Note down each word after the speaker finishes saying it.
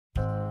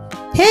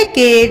Hey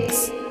kids,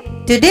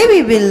 today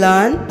we will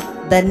learn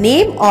the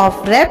name of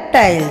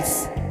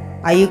reptiles.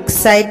 Are you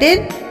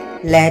excited?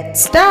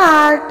 Let's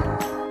start.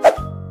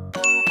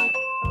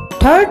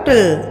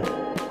 Turtle.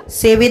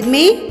 Say with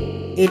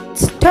me,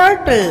 it's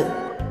turtle.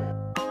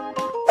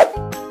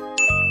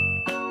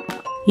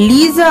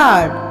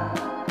 Lizard.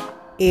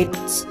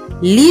 It's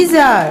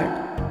lizard.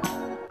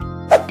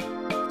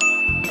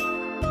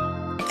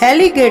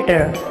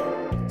 Alligator.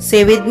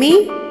 Say with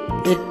me,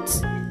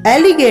 it's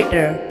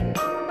alligator.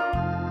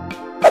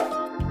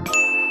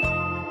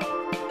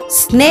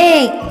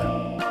 Snake.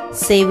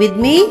 Say with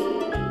me,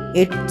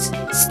 it's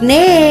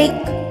snake.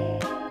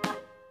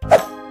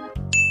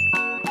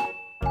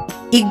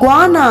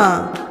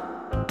 Iguana.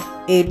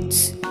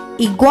 It's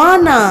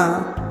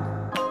iguana.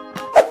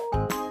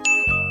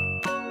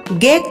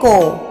 Gecko.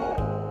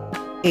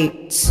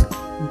 It's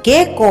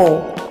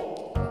gecko.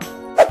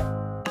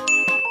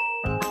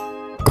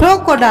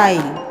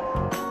 Crocodile.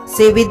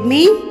 Say with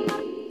me,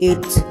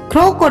 it's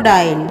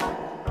crocodile.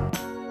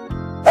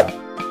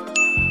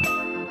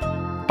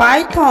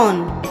 Python.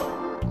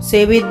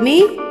 Say with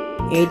me,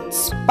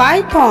 it's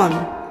python.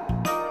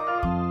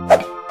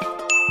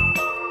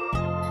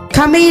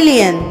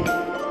 Chameleon.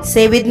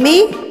 Say with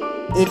me,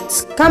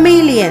 it's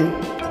chameleon.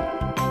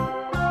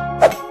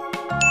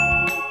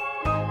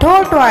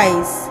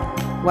 Tortoise.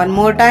 One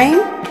more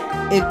time,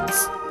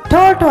 it's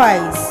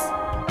tortoise.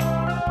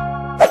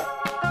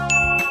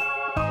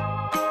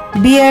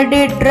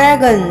 Bearded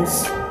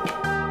dragons.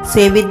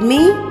 Say with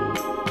me,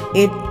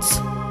 it's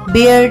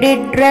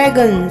bearded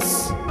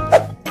dragons.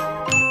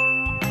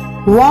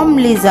 Worm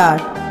lizard.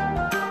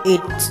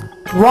 It's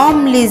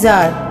worm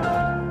lizard.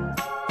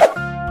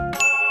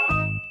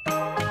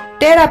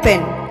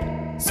 Terrapin.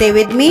 Say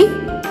with me,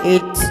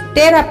 it's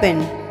terrapin.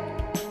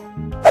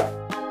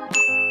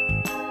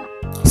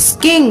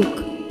 Skink.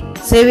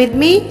 Say with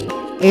me,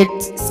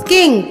 it's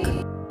skink.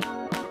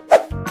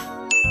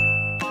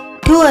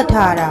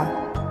 Tuatara.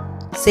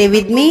 Say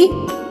with me,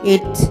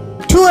 it's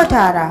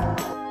tuatara.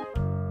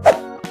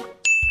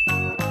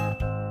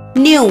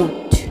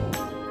 Newt.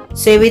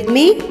 Say with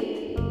me,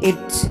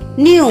 it's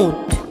newt.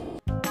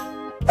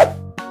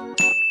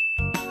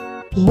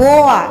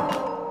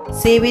 Boa.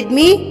 Say with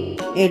me,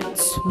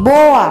 it's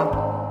boa.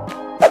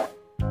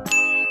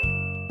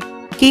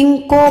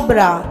 King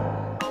cobra.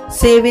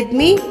 Say with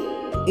me,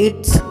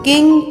 it's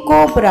king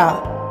cobra.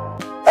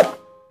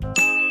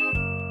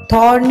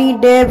 Thorny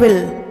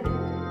devil.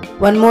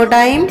 One more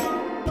time,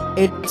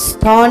 it's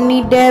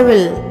thorny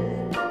devil.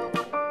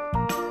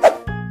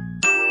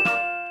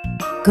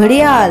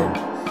 Ghadial.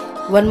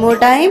 One more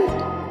time,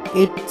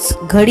 it's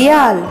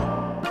ghadial.